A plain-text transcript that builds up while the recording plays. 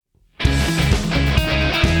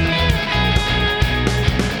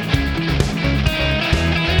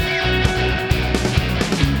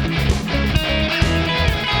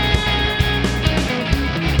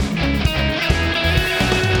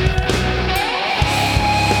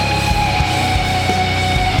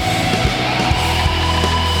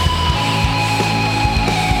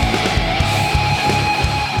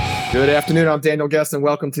Good afternoon. I'm Daniel Guest, and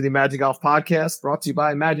welcome to the Imagine Golf podcast, brought to you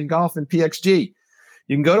by Imagine Golf and PXG.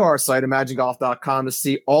 You can go to our site, imaginegolf.com, to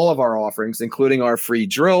see all of our offerings, including our free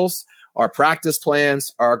drills, our practice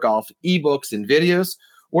plans, our golf ebooks and videos,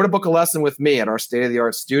 or to book a lesson with me at our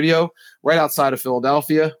state-of-the-art studio right outside of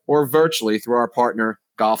Philadelphia, or virtually through our partner,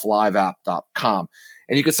 golfliveapp.com.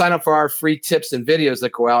 And you can sign up for our free tips and videos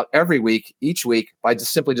that go out every week, each week, by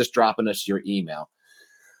simply dropping us your email.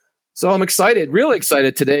 So I'm excited, really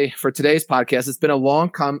excited today for today's podcast. It's been a long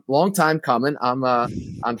time coming.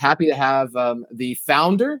 I'm happy to have the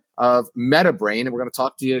founder of MetaBrain, and we're going to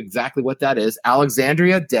talk to you exactly what that is,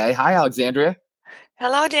 Alexandrea Day. Hi, Alexandrea.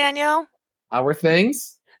 Hello, Daniel. How are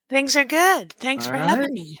things? Things are good. Thanks for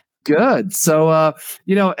having me. Good. So, on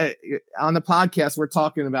the podcast, we're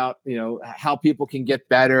talking about, how people can get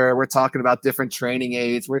better. We're talking about different training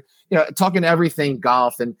aids. We're, talking everything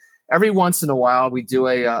golf. And every once in a while, we do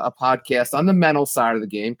a podcast on the mental side of the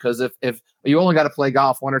game, because if you only got to play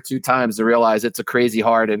golf one or two times to realize it's a crazy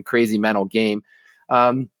hard and crazy mental game.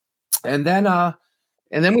 And then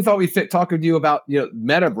we thought we'd talk with you about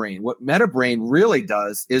MetaBrain. What MetaBrain really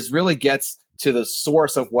does is really gets to the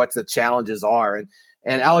source of what the challenges are.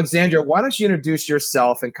 And Alexandria, why don't you introduce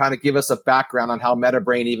yourself and kind of give us a background on how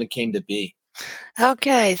MetaBrain even came to be?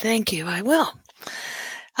 Okay, thank you. I will.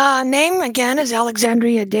 Name, again, is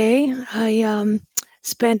Alexandrea Day. I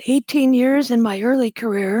spent 18 years in my early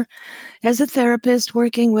career as a therapist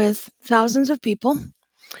working with thousands of people,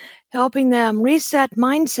 helping them reset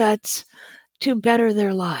mindsets to better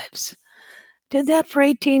their lives. Did that for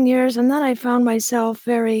 18 years, and then I found myself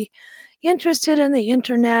very interested in the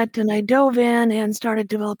internet, and I dove in and started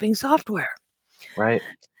developing software. Right.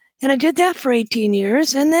 And I did that for 18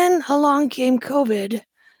 years, and then along came COVID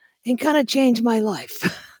and kind of changed my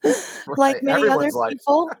life. Like many Everyone's other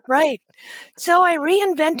people, right? So I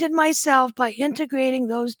reinvented myself by integrating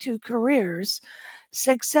those two careers,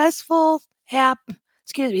 successful therapy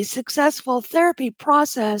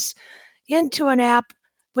process into an app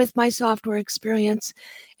with my software experience,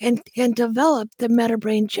 and developed the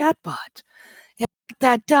MetaBrain chatbot. And what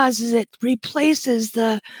that does is it replaces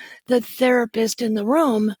the therapist in the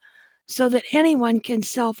room so that anyone can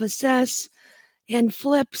self-assess and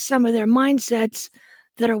flip some of their mindsets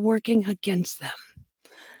that are working against them.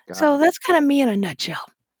 So that's kind of me in a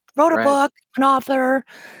nutshell. Wrote a book, an author,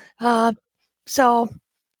 so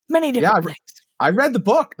many different things. I read the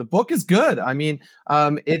book. The book is good. I mean,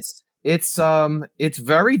 it's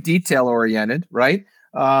very detail oriented, right?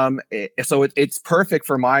 So it's perfect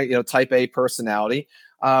for my type A personality,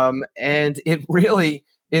 and it really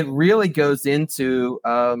goes into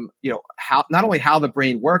how not only how the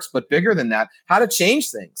brain works, but bigger than that, how to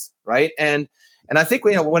change things, right? And I think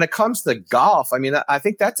when it comes to golf, I mean, I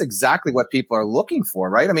think that's exactly what people are looking for,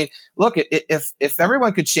 right? I mean, look, if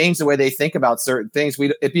everyone could change the way they think about certain things,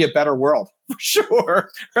 it'd be a better world for sure,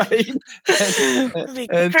 right? It'd be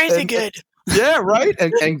crazy good. Yeah, right.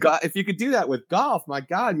 And if you could do that with golf, my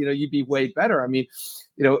God, you'd be way better. I mean,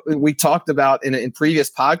 we talked about in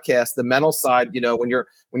previous podcasts the mental side.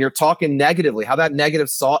 When you're talking negatively, how that negative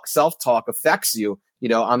self-talk affects you.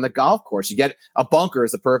 On the golf course, you get a bunker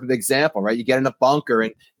is a perfect example, right? You get in a bunker,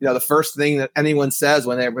 and the first thing that anyone says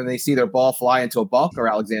when they see their ball fly into a bunker,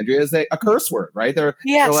 Alexandria, is a curse word, right? They're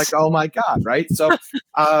like, oh my God, right? So,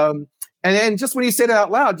 and then just when you say that out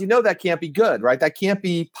loud, that can't be good, right? That can't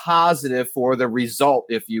be positive for the result,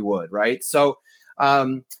 if you would, right? So,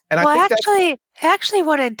 and I think actually,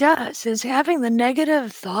 what it does is having the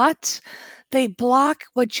negative thoughts, they block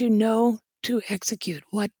what you know to execute,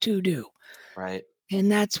 what to do, right? And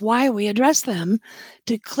that's why we address them,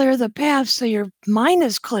 to clear the path so your mind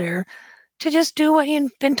is clear to just do what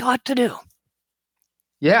you've been taught to do.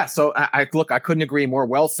 Yeah. So I couldn't agree more.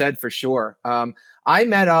 Well said, for sure. I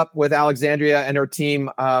met up with Alexandria and her team.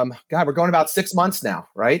 We're going about 6 months now,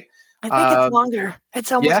 right? I think it's longer.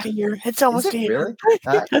 It's almost a year. It's almost a year.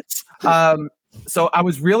 Really? So I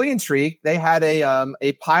was really intrigued. They had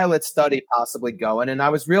a pilot study possibly going, and I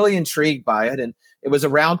was really intrigued by it. And it was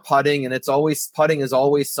around putting, and putting is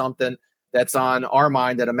always something that's on our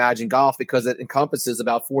mind at Imagine Golf, because it encompasses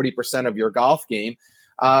about 40% of your golf game.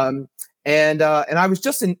 And I was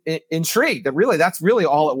just intrigued that that's really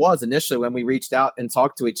all it was initially when we reached out and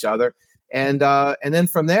talked to each other. And then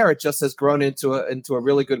from there, it just has grown into a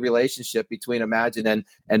really good relationship between Imagine and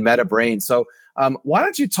MetaBrain. So why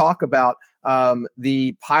don't you talk about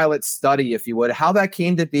the pilot study, if you would, how that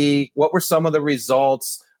came to be, what were some of the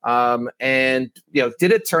results, and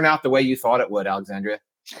did it turn out the way you thought it would, Alexandria?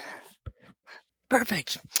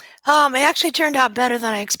 Perfect. It actually turned out better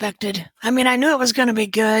than I expected. I mean, I knew it was going to be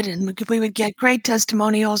good, and we would get great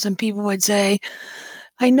testimonials, and people would say,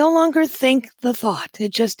 I no longer think the thought.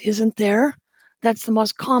 It just isn't there. That's the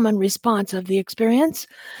most common response of the experience.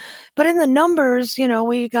 But in the numbers,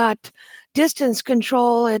 we got distance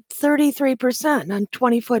control at 33% on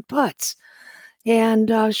 20-foot putts.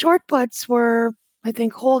 And short putts were, I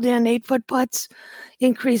think, hold in 8-foot putts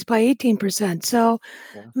increased by 18%. So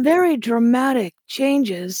very dramatic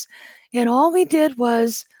changes. And all we did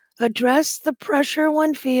was address the pressure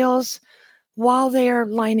one feels while they are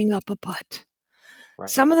lining up a putt. Right.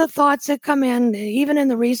 Some of the thoughts that come in, even in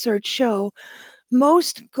the research, show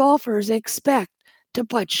most golfers expect to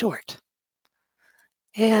putt short.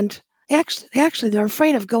 And actually, they're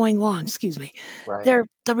afraid of going long. Excuse me. Right.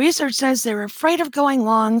 The research says they're afraid of going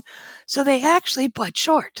long, so they actually putt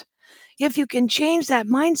short. If you can change that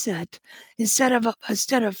mindset, instead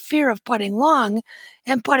of fear of putting long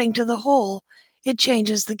and putting to the hole, it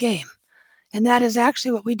changes the game. And that is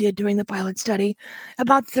actually what we did during the pilot study,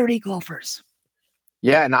 about 30 golfers.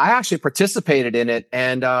 Yeah, and I actually participated in it.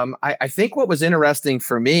 And I think what was interesting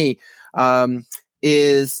for me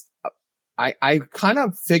is I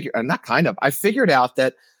figured out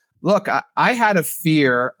that, look, I had a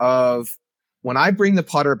fear of when I bring the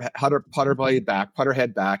putter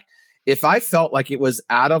head back, if I felt like it was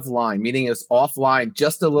out of line, meaning it was offline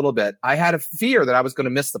just a little bit, I had a fear that I was going to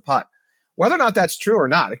miss the putt. Whether or not that's true or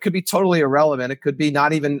not, it could be totally irrelevant. It could be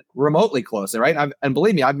not even remotely close, right? And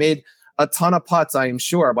believe me, I've made a ton of putts, I am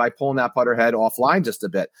sure, by pulling that putter head offline just a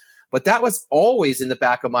bit. But that was always in the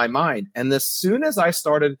back of my mind. And as soon as I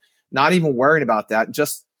started not even worrying about that,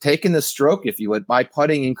 just taking the stroke, if you would, my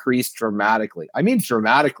putting increased dramatically. I mean,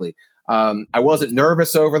 dramatically. I wasn't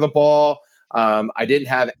nervous over the ball. I didn't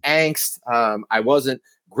have angst. I wasn't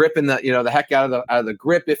gripping the heck out of the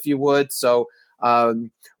grip, if you would. So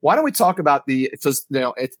why don't we talk about because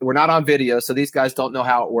we're not on video, so these guys don't know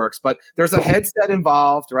how it works, but there's a headset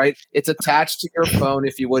involved, right? It's attached to your phone,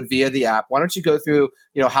 if you would, via the app. Why don't you go through,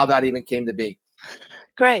 how that even came to be?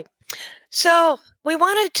 Great. So we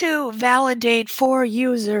wanted to validate for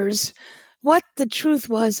users what the truth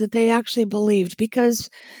was that they actually believed, because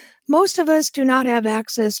most of us do not have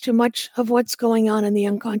access to much of what's going on in the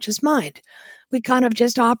unconscious mind. We kind of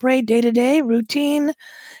just operate day-to-day, routine,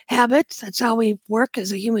 habits. That's how we work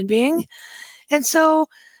as a human being. And so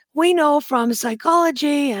we know from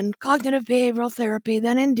psychology and cognitive behavioral therapy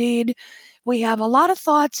that indeed we have a lot of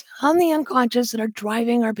thoughts on the unconscious that are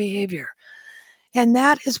driving our behavior. And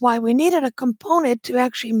that is why we needed a component to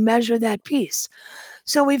actually measure that piece.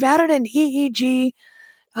 So we've added an EEG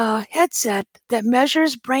headset that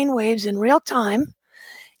measures brain waves in real time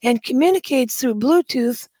and communicates through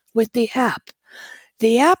Bluetooth with the app.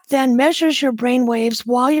 The app then measures your brain waves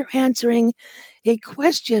while you're answering a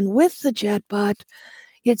question with the chatbot.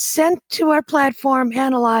 It's sent to our platform,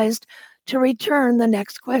 analyzed to return the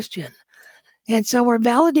next question. And so we're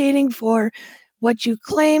validating for what you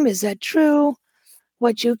claim, is that true?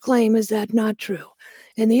 What you claim, is that not true?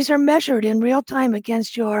 And these are measured in real time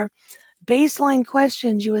against your baseline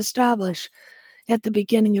questions you establish at the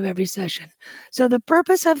beginning of every session. So the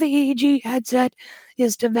purpose of the EEG headset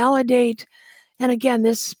is to validate. And again,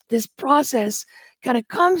 this process kind of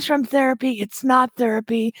comes from therapy. It's not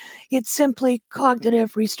therapy. It's simply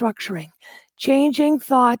cognitive restructuring, changing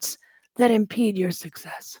thoughts that impede your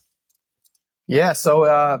succce. Yeah.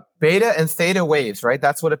 So beta and theta waves, right?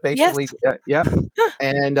 That's what it basically. Yes. Yeah.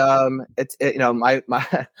 And it's my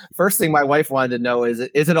first thing my wife wanted to know is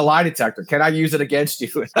it a lie detector? Can I use it against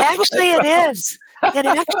you? Actually, it is. It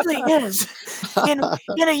actually is in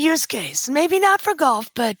a use case. Maybe not for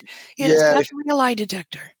golf, but it is definitely a lie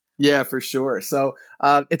detector. Yeah, for sure. So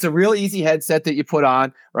it's a real easy headset that you put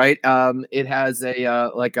on, right? It has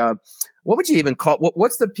what would you even call?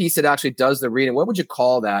 What's the piece that actually does the reading? What would you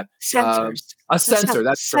call that? Sensors. A sensor.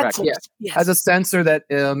 That's correct. Yeah, yes. Has a sensor that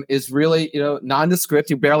is really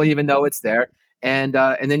nondescript. You barely even know it's there. And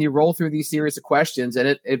then you roll through these series of questions, and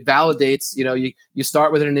it validates. You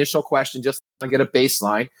start with an initial question just to get a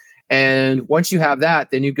baseline, and once you have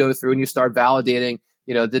that, then you go through and you start validating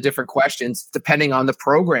the different questions depending on the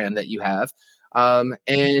program that you have.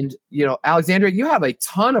 And Alexandrea, you have a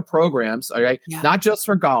ton of programs, all right? Yeah. Not just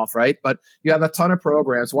for golf, right? But you have a ton of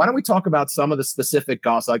programs. Why don't we talk about some of the specific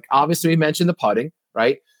golfs? Like obviously we mentioned the putting,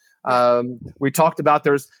 right? We talked about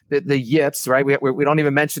there's the yips, right? We don't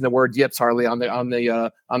even mention the word yips hardly on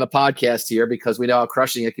the podcast here because we know how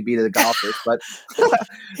crushing it could be to the golfers. But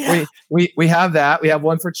we have that. We have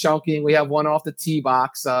one for chunking. We have one off the tee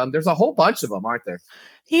box. There's a whole bunch of them, aren't there?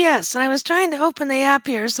 Yes, I was trying to open the app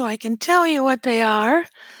here so I can tell you what they are.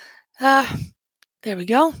 There we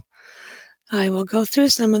go. I will go through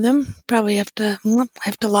some of them. Probably have to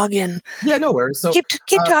log in. Yeah, no worries. So keep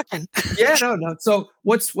talking. Yeah, no. So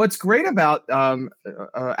what's great about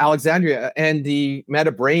Alexandrea and the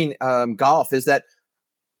MetaBrain Golf is that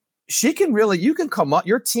you can come up,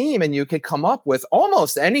 your team, and you can come up with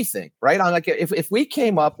almost anything, right? On like if we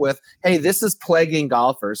came up with, hey, this is plaguing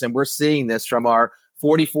golfers, and we're seeing this from our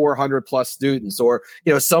 4,400 plus students, or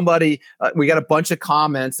somebody, we got a bunch of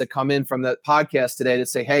comments that come in from the podcast today that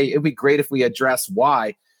say, hey, it'd be great if we address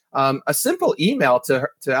why. A simple email to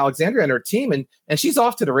Alexandria and her team, and she's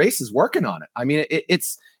off to the races working on it. I mean,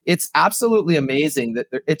 it's absolutely amazing that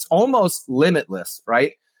it's almost limitless,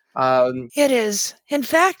 right? It is. In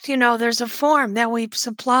fact, there's a form that we've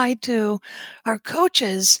supplied to our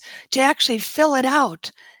coaches to actually fill it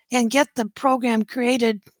out and get the program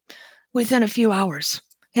created within a few hours,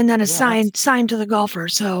 and then signed to the golfer.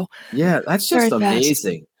 So yeah, that's just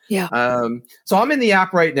amazing. Yeah. So I'm in the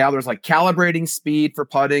app right now. There's like calibrating speed for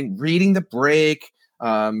putting, reading the break,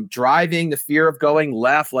 driving, the fear of going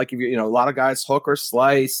left, like if a lot of guys hook or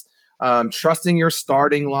slice, trusting your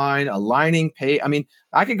starting line, aligning pay. I mean,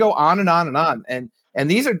 I could go on and on and on. And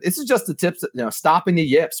this is just the tips that, stopping the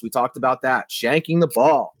yips. We talked about that, shanking the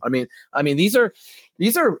ball. I mean, these are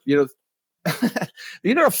these are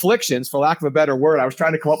afflictions, for lack of a better word. I was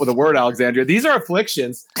trying to come up with a word, Alexandria. These are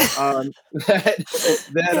afflictions that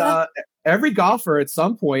every golfer at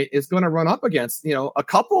some point is going to run up against. A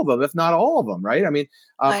couple of them, if not all of them, right? I mean,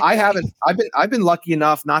 I've been lucky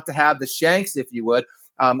enough not to have the shanks, if you would,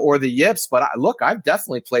 or the yips. But I've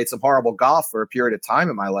definitely played some horrible golf for a period of time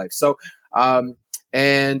in my life. So,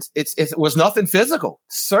 and it was nothing physical,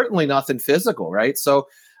 certainly nothing physical, right? So,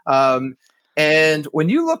 and when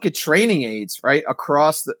you look at training aids, right,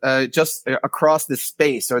 across the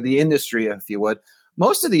space or the industry, if you would,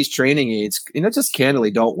 most of these training aids, just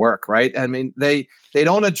candidly don't work, right? I mean, they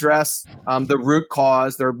don't address the root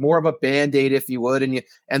cause. They're more of a Band-Aid, if you would, and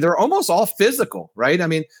they're almost all physical, right? I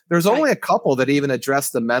mean, there's only a couple that even address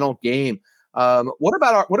the mental game. What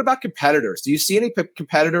about competitors? Do you see any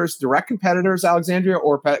competitors, direct competitors, Alexandria,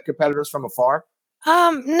 or competitors from afar?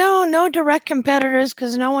 No direct competitors,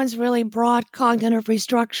 because no one's really brought cognitive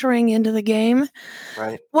restructuring into the game.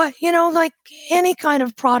 Right. What, like any kind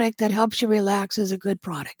of product that helps you relax is a good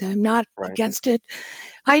product. I'm not against it.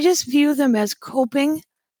 I just view them as coping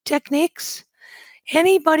techniques.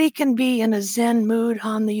 Anybody can be in a Zen mood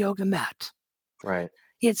on the yoga mat. Right.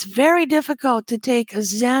 It's very difficult to take a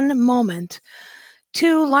Zen moment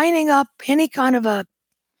to lining up any kind of a,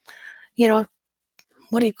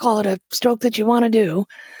 what do you call it? A stroke that you want to do.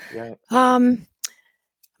 Right.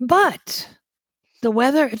 But the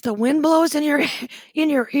weather, if the wind blows in your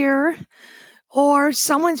ear, or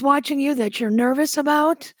someone's watching you that you're nervous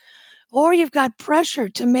about, or you've got pressure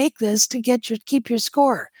to make this to keep your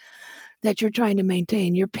score that you're trying to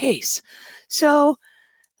maintain, your pace. So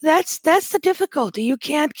that's the difficulty. You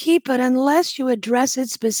can't keep it unless you address it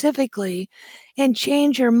specifically and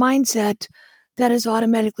change your mindset that is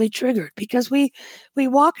automatically triggered, because we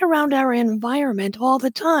walk around our environment all the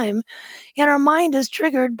time and our mind is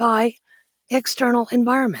triggered by external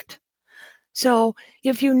environment. So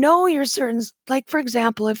if you're certain, like for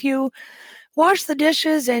example, if you wash the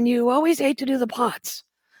dishes and you always hate to do the pots,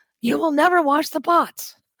 you will never wash the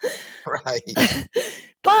pots. Right.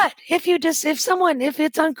 But if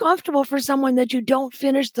it's uncomfortable for someone that you don't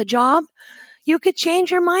finish the job, you could change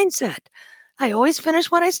your mindset. I always finish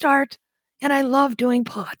what I start, and I love doing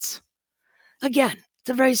pots. Again, it's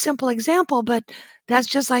a very simple example, but that's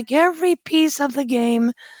just like every piece of the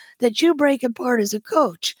game that you break apart as a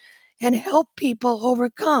coach and help people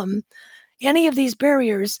overcome any of these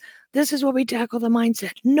barriers. This is where we tackle the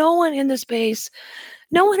mindset. No one in the space,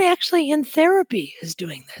 no one actually in therapy is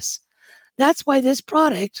doing this. That's why this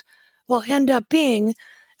product will end up being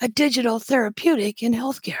a digital therapeutic in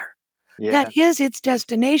healthcare. Yeah. That is its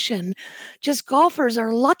destination. Just golfers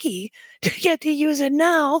are lucky to get to use it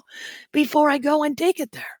now before I go and take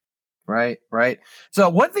it there. Right. So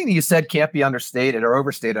one thing that you said can't be understated or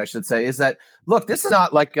overstated, I should say, is that, look, this is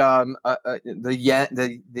not like the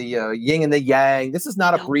yin and the yang. This is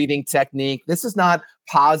not a breathing technique. This is not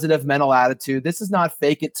positive mental attitude. This is not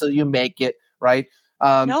fake it till you make it, right?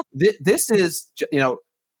 Nope. This is,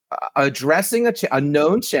 addressing a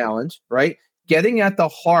known challenge, right? Getting at the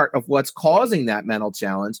heart of what's causing that mental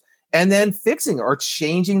challenge, and then fixing or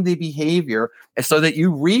changing the behavior so that you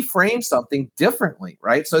reframe something differently,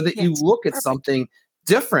 right? So that you look at something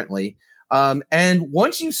differently. And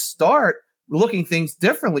once you start looking things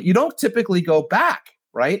differently, you don't typically go back,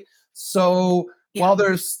 right? So while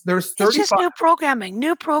there's 35... It's just new programming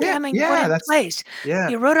put in place. Yeah.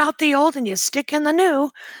 You wrote out the old and you stick in the new,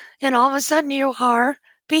 And all of a sudden you are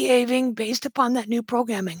behaving based upon that new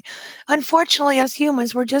programming. Unfortunately, as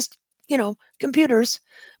humans, we're just, computers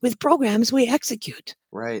with programs we execute.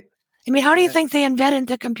 Right. I mean, how do you think they invented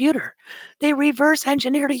the computer? They reverse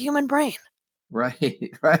engineered a human brain.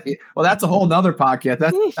 Right, right. Well, that's a whole nother podcast.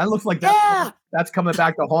 That looks like that's coming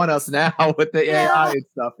back to haunt us now with the AI and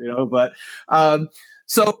stuff, But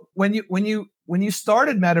so when you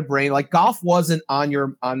started MetaBrain, like golf wasn't on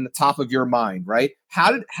the top of your mind, right?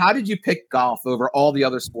 How did you pick golf over all the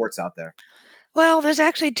other sports out there? Well, there's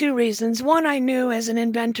actually two reasons. One, I knew as an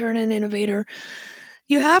inventor and an innovator,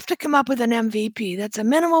 you have to come up with an MVP. That's a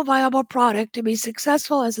minimal viable product to be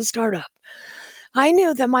successful as a startup. I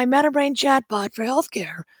knew that my MetaBrain chatbot for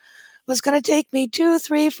healthcare was going to take me 2,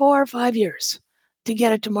 3, 4, 5 years to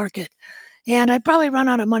get it to market. And I'd probably run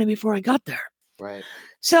out of money before I got there. Right.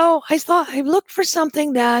 So I looked for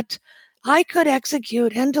something that I could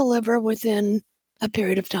execute and deliver within a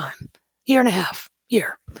period of time, year and a half.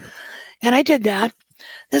 And I did that.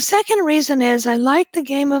 The second reason is I like the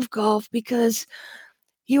game of golf because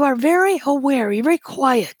you are very aware, you're very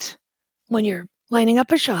quiet when you're lining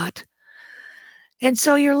up a shot. And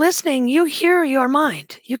so you're listening, you hear your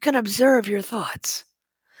mind, you can observe your thoughts.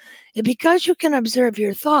 And because you can observe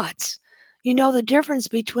your thoughts, you know the difference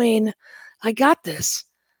between, I got this,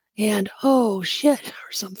 and, oh, shit,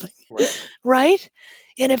 or something, right?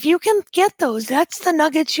 And if you can get those, that's the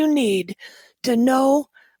nuggets you need to know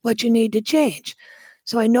what you need to change.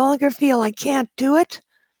 So I no longer feel I can't do it.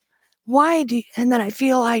 And then I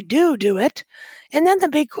feel I do it. And then the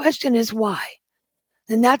big question is why?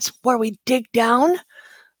 And that's where we dig down.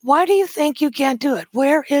 Why do you think you can't do it?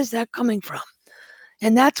 Where is that coming from?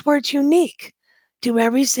 And that's where it's unique to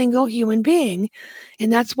every single human being.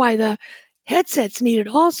 And that's why the headsets needed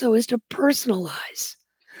also is to personalize.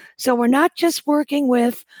 So we're not just working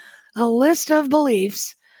with a list of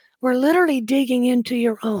beliefs. We're literally digging into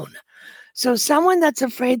your own. So someone that's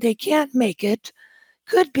afraid they can't make it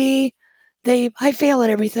could be I fail at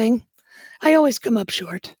everything. I always come up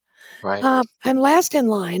short. Right. I'm last in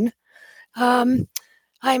line. I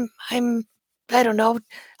don't know.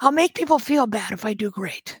 I'll make people feel bad if I do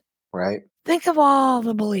great. Right. Think of all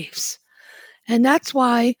the beliefs. And that's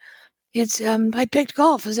why I picked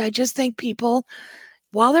golf, is I just think people,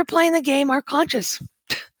 while they're playing the game, are conscious.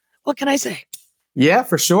 What can I say? Yeah,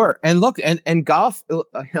 for sure. And look, and golf,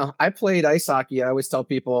 I played ice hockey. I always tell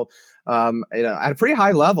people, at a pretty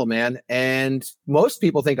high level, man. And most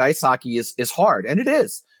people think ice hockey is hard, and it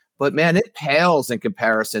is. But man, it pales in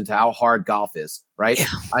comparison to how hard golf is, right? Yeah.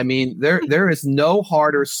 I mean, there is no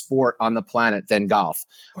harder sport on the planet than golf.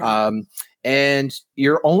 Right. And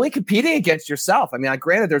you're only competing against yourself. I mean,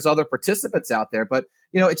 granted, there's other participants out there, but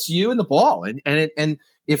it's you and the ball. And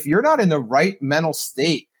if you're not in the right mental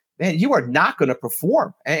state, man, you are not going to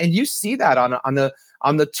perform. And you see that on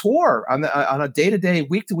the tour, on a day-to-day,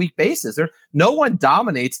 week-to-week basis. No one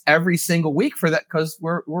dominates every single week for that, because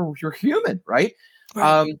you're human, right?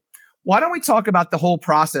 Right. Why don't we talk about the whole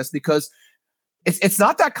process, because it's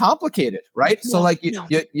not that complicated, right? No, so like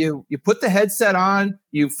you put the headset on,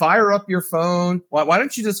 you fire up your phone. Why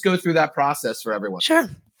don't you just go through that process for everyone? Sure.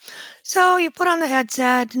 So you put on the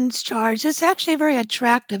headset and it's charged. It's actually a very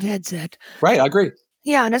attractive headset. Right, I agree.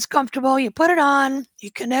 Yeah, and it's comfortable. You put it on,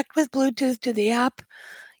 you connect with Bluetooth to the app,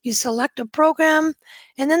 you select a program,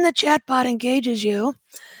 and then the chatbot engages you.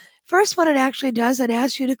 First, what it actually does, it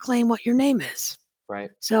asks you to claim what your name is. Right.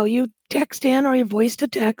 So you text in, or you voice to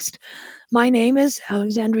text, my name is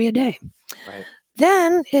Alexandrea Day. Right.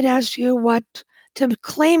 Then it asks you to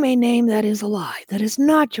claim a name that is a lie, that is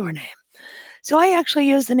not your name. So I actually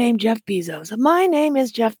use the name Jeff Bezos. My name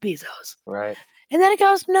is Jeff Bezos. Right. And then it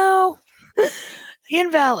goes, no,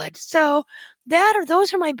 invalid. So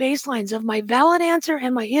those are my baselines of my valid answer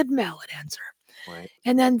and my invalid answer. Right.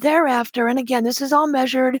 And then thereafter, and again, this is all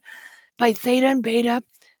measured by theta and beta.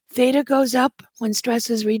 Theta goes up when stress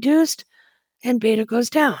is reduced, and beta goes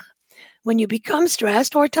down. When you become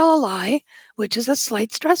stressed or tell a lie, which is a slight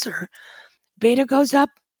stressor, beta goes up,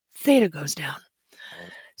 theta goes down.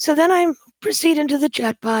 Right. So then I proceed into the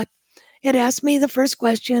chatbot. It asks me the first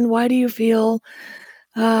question, why do you feel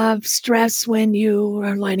stress when you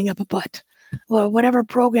are lining up a putt? Or whatever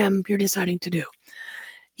program you're deciding to do.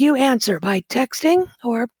 You answer by texting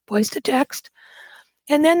or voice to text,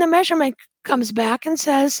 and then the measurement comes back and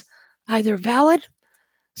says either valid,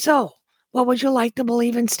 so what would you like to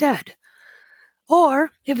believe instead? Or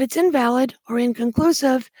if it's invalid or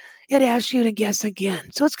inconclusive, it asks you to guess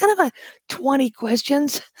again. So it's kind of a 20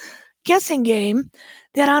 questions guessing game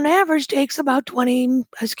that on average takes about 12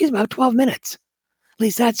 minutes. At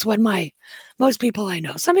least that's what most people I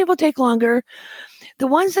know. Some people take longer. The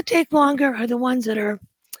ones that take longer are the ones that are,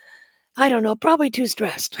 I don't know, probably too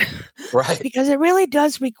stressed. Right. Because it really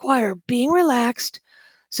does require being relaxed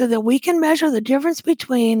so that we can measure the difference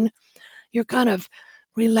between your kind of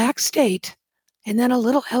relaxed state and then a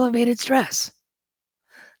little elevated stress.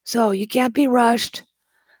 So you can't be rushed.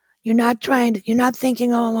 You're not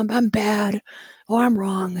thinking, oh, I'm bad or I'm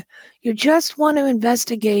wrong. You just want to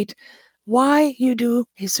investigate why you do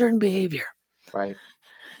a certain behavior. Right.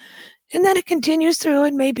 And then it continues through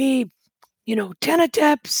and maybe, 10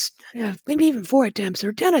 attempts, maybe even 4 attempts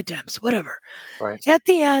or 10 attempts, whatever. Right. At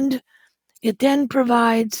the end, it then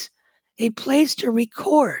provides a place to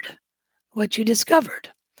record what you discovered.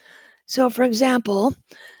 So, for example,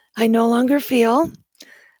 I no longer feel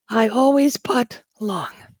I always putt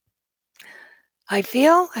long. I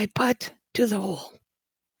feel I putt to the hole.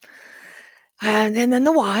 And then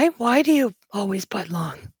the why. Why do you always putt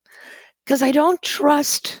long? Because I don't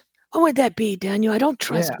trust. What would that be, Daniel? I don't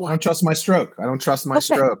trust what? I don't trust my stroke. I don't trust my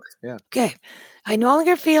stroke. Yeah. Okay. I no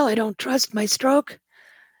longer feel I don't trust my stroke.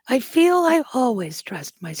 I feel I always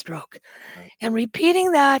trust my stroke. Right. And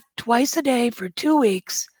repeating that twice a day for 2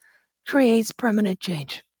 weeks creates permanent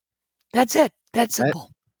change. That's it. That's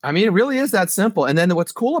simple. I mean, it really is that simple. And then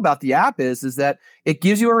what's cool about the app is that it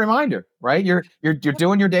gives you a reminder, right? You're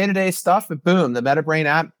doing your day-to-day stuff, and boom, the MetaBrain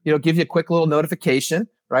app, gives you a quick little notification,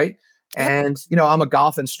 right? Yep. And I'm a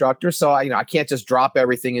golf instructor, so I can't just drop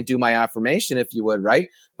everything and do my affirmation, if you would, right?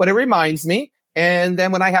 But it reminds me. And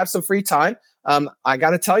then when I have some free time, I got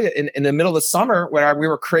to tell you, in the middle of the summer, where we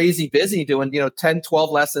were crazy busy doing 10, 12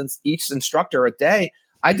 lessons each instructor a day,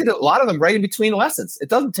 I did a lot of them right in between lessons. It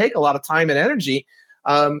doesn't take a lot of time and energy.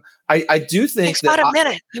 I do think it's about a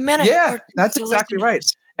minute. Yeah, that's exactly right.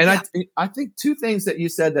 And yeah. I think 2 things that you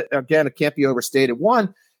said that, again, it can't be overstated.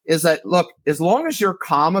 One is that, look, as long as you're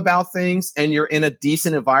calm about things and you're in a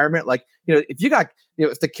decent environment, like, if you got,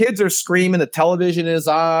 if the kids are screaming, the television is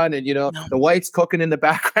on, and, the wife's cooking in the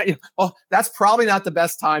background, that's probably not the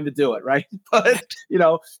best time to do it. Right. But,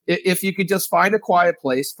 if you could just find a quiet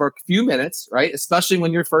place for a few minutes, right, especially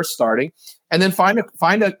when you're first starting, and then find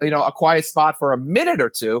a quiet spot for a minute or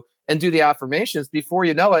 2 and do the affirmations, before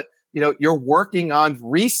you know it, you're working on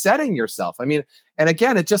resetting yourself. I mean, and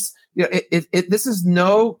again, it just, this is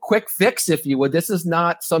no quick fix, if you would. This is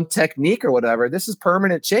not some technique or whatever. This is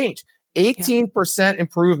permanent change. 18%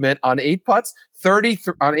 improvement on 8 putts, 30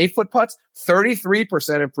 on 8-foot putts,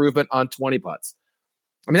 33% improvement on 20 putts.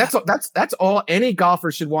 I mean, that's all any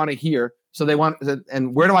golfer should want to hear. So they want,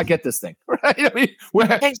 and where do I get this thing? Right? I mean,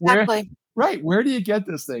 exactly. Where do you get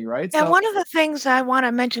this thing? Right. And one of the things I want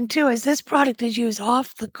to mention too is this product is used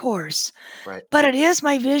off the course. Right. But it is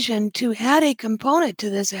my vision to add a component to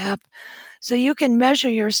this app so you can measure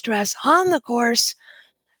your stress on the course,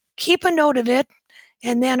 keep a note of it,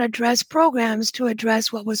 and then address programs to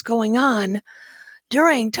address what was going on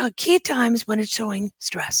during key times when it's showing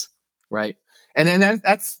stress. Right. And then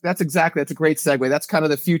that's a great segue. That's kind of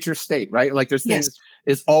the future state, right? Like there's things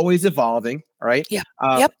is always evolving, right? Yeah.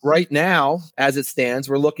 Right now, as it stands,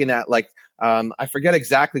 we're looking at I forget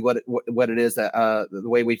exactly what it is, the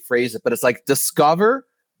way we phrase it, but it's like discover,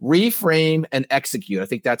 reframe, and execute. I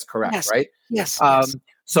think that's correct, right? Yes.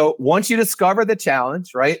 So once you discover the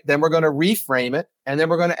challenge, right, then we're going to reframe it, and then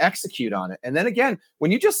we're going to execute on it. And then again, when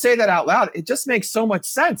you just say that out loud, it just makes so much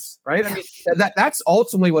sense, right? I mean, that's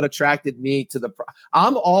ultimately what attracted me to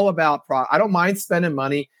I'm all about I don't mind spending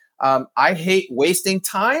money. I hate wasting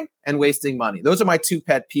time and wasting money. Those are my 2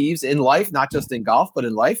 pet peeves in life, not just in golf, but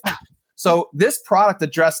in life. So this product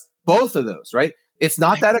addressed both of those, right? It's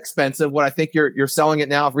not that expensive. What I think you're selling it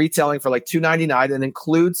now, retailing for like $299, and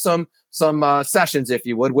includes some sessions, if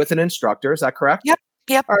you would, with an instructor. Is that correct?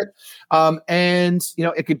 Yep. All right. And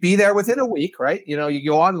it could be there within a week, right? You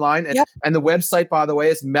go online, and the website, by the way,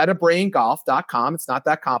 is metabraingolf.com. It's not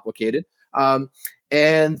that complicated. And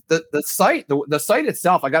the site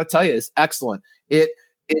itself, I got to tell you, is excellent.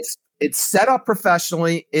 It's set up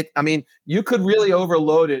professionally. You could really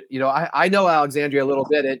overload it. I know Alexandrea a little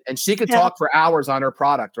bit, and she could talk for hours on her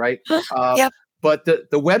product, right? But the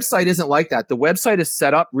website isn't like that. The website is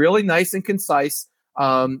set up really nice and concise.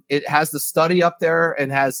 It has the study up there,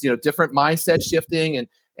 and has different mindset shifting, and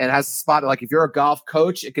has a spot like if you're a golf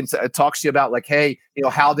coach, it talks to you about like, hey,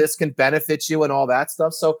 how this can benefit you and all that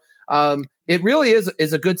stuff. So it really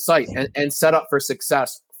is a good site and set up for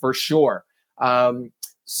success for sure.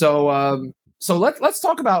 So let's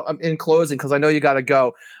talk about in closing, because I know you got to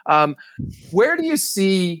go. Where do you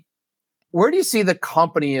see the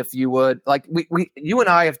company, if you would, like you and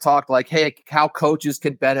I have talked like, hey, how coaches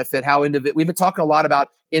can benefit, we've been talking a lot about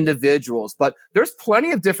individuals, but there's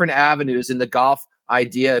plenty of different avenues in the golf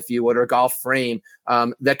idea, if you would, or golf frame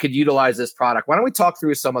that could utilize this product. Why don't we talk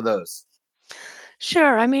through some of those?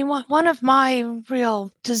 Sure. I mean, one of my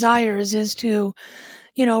real desires is to,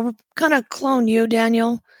 kind of clone you,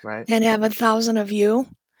 Daniel, Right. and have 1,000 of you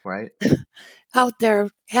Right. out there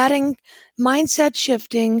adding mindset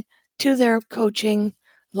shifting to their coaching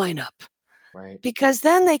lineup. Right. Because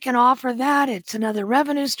then they can offer that. It's another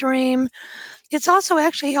revenue stream. It's also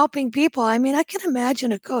actually helping people. I mean, I can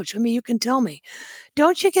imagine a coach. I mean, you can tell me,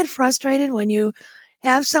 don't you get frustrated when you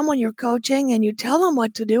have someone you're coaching and you tell them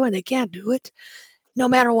what to do and they can't do it no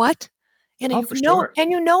matter what? And Oh, for sure.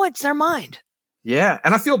 And it's their mind. Yeah.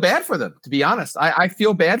 And I feel bad for them, to be honest. I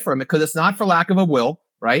feel bad for them because it's not for lack of a will,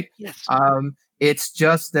 right? Yes. It's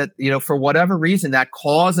just that, for whatever reason, that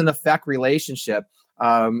cause and effect relationship,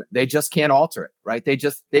 they just can't alter it, right?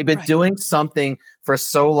 They've been doing something for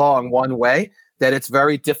so long one way that it's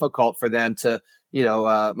very difficult for them to,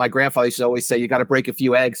 my grandfather used to always say, you got to break a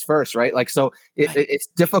few eggs first, right? Like, so it's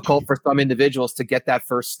difficult for some individuals to get that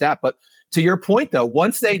first step. But to your point, though,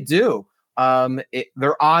 once they do,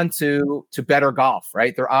 they're on to better golf,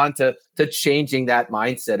 right? They're on to changing that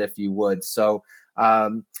mindset, if you would. So, I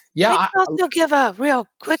can also give a real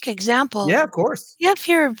quick example. Yeah, of course. If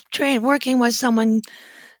you're working with someone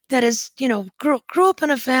that is, grew up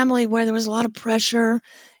in a family where there was a lot of pressure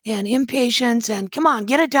and impatience and come on,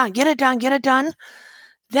 get it done.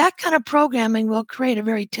 That kind of programming will create a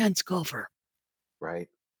very tense golfer. Right.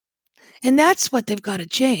 And that's what they've got to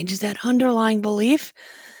change, is that underlying belief.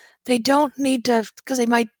 They don't need to, because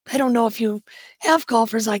I don't know if you have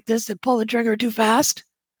golfers like this that pull the trigger too fast.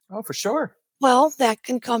 Oh, for sure. Well, that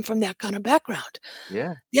can come from that kind of background.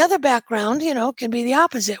 Yeah. The other background, can be the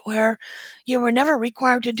opposite, where you were never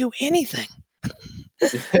required to do anything.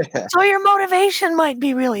 Yeah. So your motivation might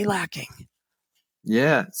be really lacking.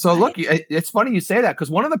 Yeah. So look, it's funny you say that,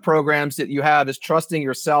 because one of the programs that you have is trusting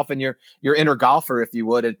yourself and your inner golfer, if you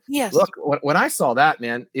would. And yes. Look, when I saw that,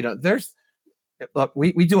 man,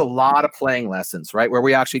 we do a lot of playing lessons, right? Where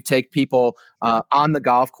we actually take people on the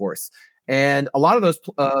golf course. And a lot of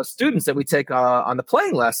those students that we take on the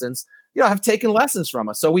playing lessons, have taken lessons from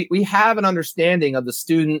us. So we have an understanding of the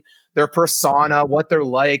student, their persona, what they're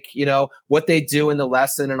like, what they do in the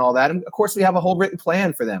lesson and all that. And of course, we have a whole written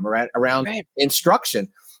plan for them around instruction.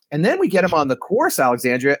 And then we get them on the course,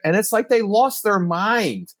 Alexandria, and it's like they lost their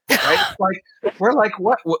mind, right? It's like, we're like,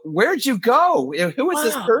 what? Where'd you go? Who is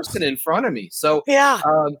this person in front of me? So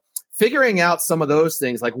figuring out some of those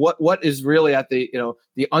things, like what is really at the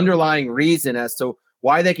underlying reason as to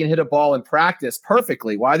why they can hit a ball in practice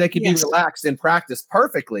perfectly, why they can be relaxed in practice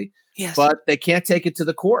perfectly, but they can't take it to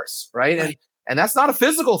the course, right? And that's not a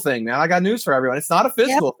physical thing, man. I got news for everyone. It's not a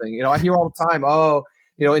physical thing. I hear all the time,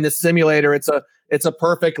 in the simulator, it's a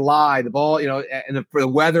perfect lie. The ball, and the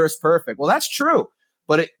weather is perfect. Well, that's true.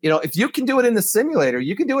 But if you can do it in the simulator,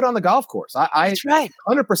 you can do it on the golf course. I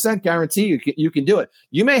 100% guarantee you can do it.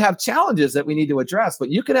 You may have challenges that we need to address, but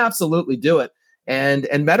you can absolutely do it. And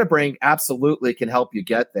MetaBrain absolutely can help you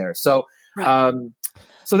get there. So,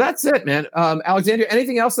 so that's it, man. Alexandria,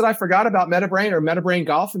 anything else that I forgot about MetaBrain or MetaBrain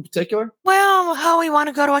Golf in particular? Well, how we want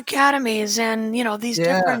to go to academies and these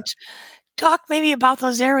different. Talk maybe about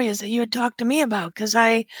those areas that you had talked to me about, because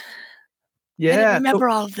I didn't remember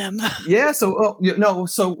all of them.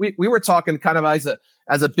 So we were talking kind of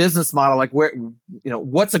as a business model, like where,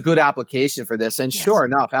 what's a good application for this? And sure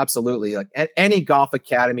enough, absolutely. Like at any golf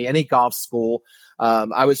academy, any golf school.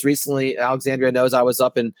 I was recently, Alexandria knows, I was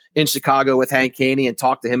up in Chicago with Hank Caney and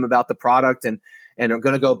talked to him about the product, and I'm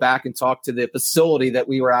going to go back and talk to the facility that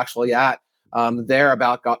we were actually at there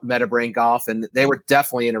about MetaBrain Golf, and they were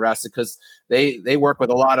definitely interested because they work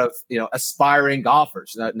with a lot of aspiring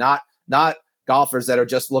golfers, not golfers that are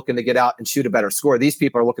just looking to get out and shoot a better score. These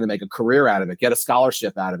people are looking to make a career out of it, get a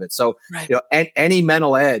scholarship out of it. So any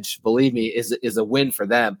mental edge, believe me, is a win for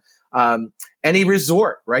them. Any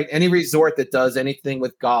resort, right? Any resort that does anything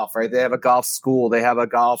with golf, right? They have a golf school, they have a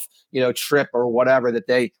golf trip or whatever that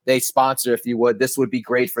they sponsor, if you would. This would be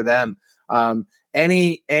great for them.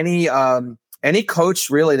 Any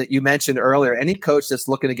coach really that you mentioned earlier, any coach that's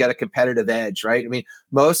looking to get a competitive edge, right? I mean,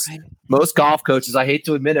 most golf coaches, I hate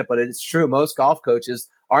to admit it, but it's true. Most golf coaches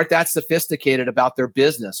aren't that sophisticated about their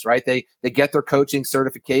business, right? They get their coaching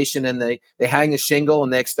certification and they hang a shingle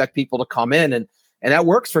and they expect people to come in, and that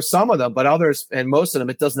works for some of them, but others and most of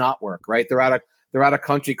them, it does not work, right? They're at a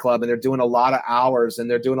country club and they're doing a lot of hours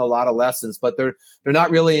and they're doing a lot of lessons, but they're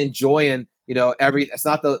not really enjoying it's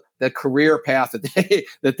not the career path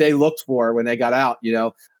that they looked for when they got out,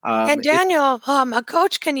 and Daniel, a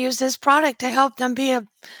coach can use this product to help them be a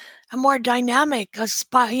more dynamic,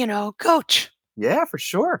 coach. Yeah, for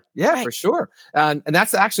sure. Yeah, Right. for sure. And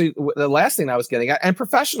that's actually the last thing I was getting at. And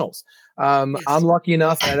professionals. I'm Yes. lucky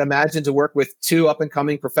enough at Imagine to work with two up and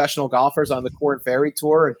coming professional golfers on the Corn Ferry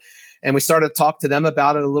Tour, and we started to talk to them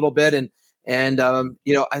about it a little bit.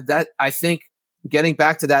 I think getting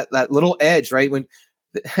back to that little edge, right? When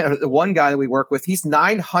the one guy that we work with, he's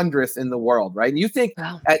 900th in the world, right? And you think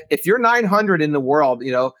Wow. if you're 900 in the world,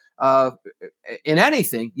 in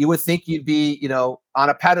anything, you would think you'd be, on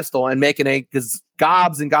a pedestal and making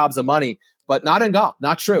gobs and gobs of money, but not in golf.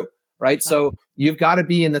 Not true, right? Wow. So you've got to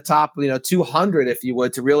be in the top, 200, if you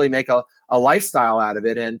would, to really make a lifestyle out of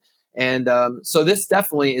it. So this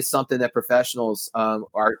definitely is something that professionals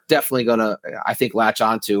are definitely going to, I think, latch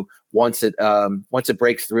onto once it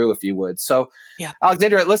breaks through, if you would. So, Yeah.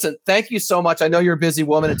 Alexandria, listen, thank you so much. I know you're a busy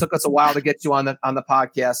woman. It took us a while to get you on the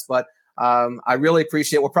podcast, but I really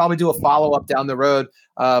appreciate it. We'll probably do a follow-up down the road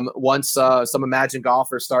once some Imagine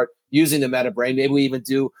golfers start using the MetaBrain. Maybe we even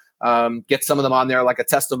do get some of them on there like a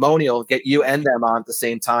testimonial, get you and them on at the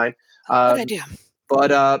same time. Good idea.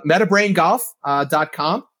 But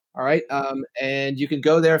metabraingolf.com. All right. And you can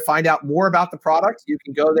go there, find out more about the product. You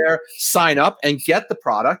can go there, sign up, and get the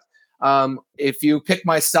product. If you pick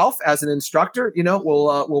myself as an instructor,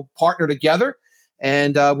 we'll partner together.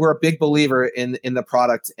 And we're a big believer in the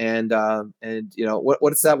product. And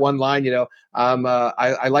what's that one line?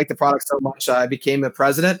 I like the product so much I became a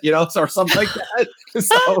president. Or something like that.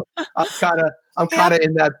 So I'm kind of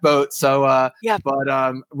in that boat. So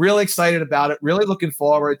but really excited about it. Really looking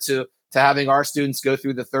forward to having our students go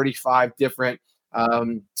through the 35 different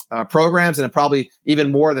programs, and probably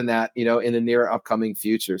even more than that, in the near upcoming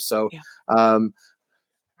future. So.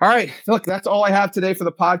 All right. Look, that's all I have today for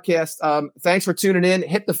the podcast. Thanks for tuning in.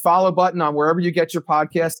 Hit the follow button on wherever you get your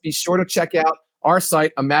podcast. Be sure to check out our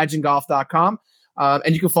site, imaginegolf.com.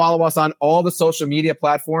 And you can follow us on all the social media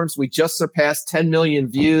platforms. We just surpassed 10 million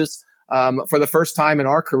views for the first time in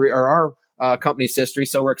our career or our company's history.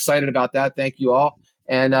 So we're excited about that. Thank you all.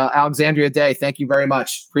 And Alexandrea Day, thank you very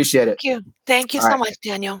much. Appreciate it. Thank you. Thank you so much,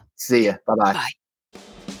 Daniel. See ya. Bye-bye. Bye.